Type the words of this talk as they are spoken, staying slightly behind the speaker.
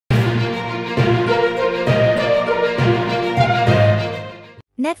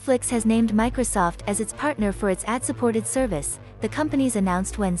Netflix has named Microsoft as its partner for its ad-supported service, the companies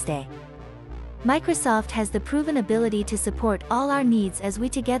announced Wednesday. Microsoft has the proven ability to support all our needs as we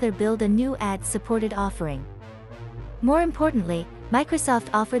together build a new ad-supported offering. More importantly, Microsoft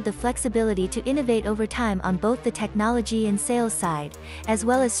offered the flexibility to innovate over time on both the technology and sales side, as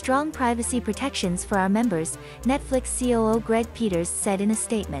well as strong privacy protections for our members, Netflix COO Greg Peters said in a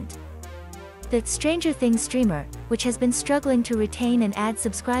statement. The Stranger Things streamer, which has been struggling to retain and add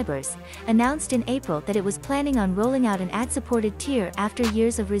subscribers, announced in April that it was planning on rolling out an ad-supported tier after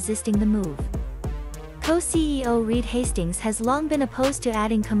years of resisting the move. Co-CEO Reed Hastings has long been opposed to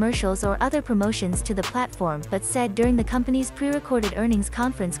adding commercials or other promotions to the platform but said during the company's pre-recorded earnings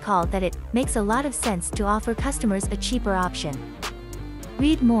conference call that it makes a lot of sense to offer customers a cheaper option.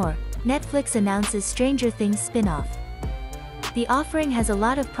 Read more. Netflix announces Stranger Things spin-off. The offering has a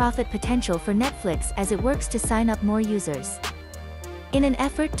lot of profit potential for Netflix as it works to sign up more users. In an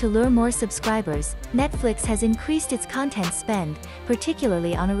effort to lure more subscribers, Netflix has increased its content spend,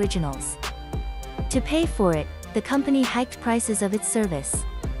 particularly on originals. To pay for it, the company hiked prices of its service.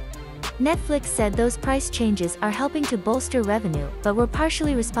 Netflix said those price changes are helping to bolster revenue but were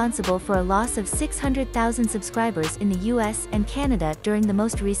partially responsible for a loss of 600,000 subscribers in the US and Canada during the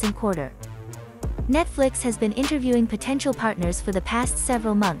most recent quarter. Netflix has been interviewing potential partners for the past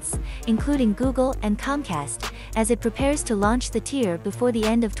several months, including Google and Comcast, as it prepares to launch the tier before the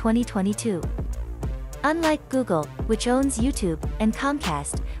end of 2022. Unlike Google, which owns YouTube, and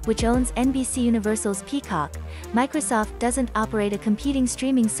Comcast, which owns NBC Universal's Peacock, Microsoft doesn't operate a competing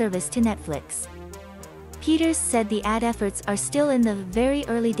streaming service to Netflix. Peters said the ad efforts are still in the very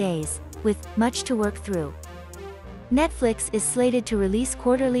early days, with much to work through. Netflix is slated to release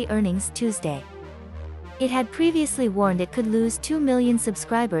quarterly earnings Tuesday. It had previously warned it could lose 2 million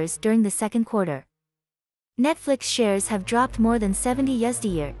subscribers during the second quarter. Netflix shares have dropped more than 70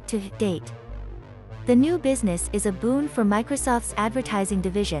 USD to date. The new business is a boon for Microsoft's advertising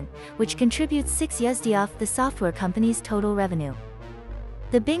division, which contributes 6 USD off the software company's total revenue.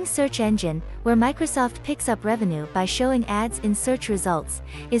 The Bing search engine, where Microsoft picks up revenue by showing ads in search results,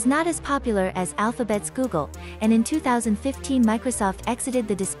 is not as popular as Alphabet's Google, and in 2015 Microsoft exited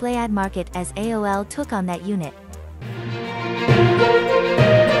the display ad market as AOL took on that unit.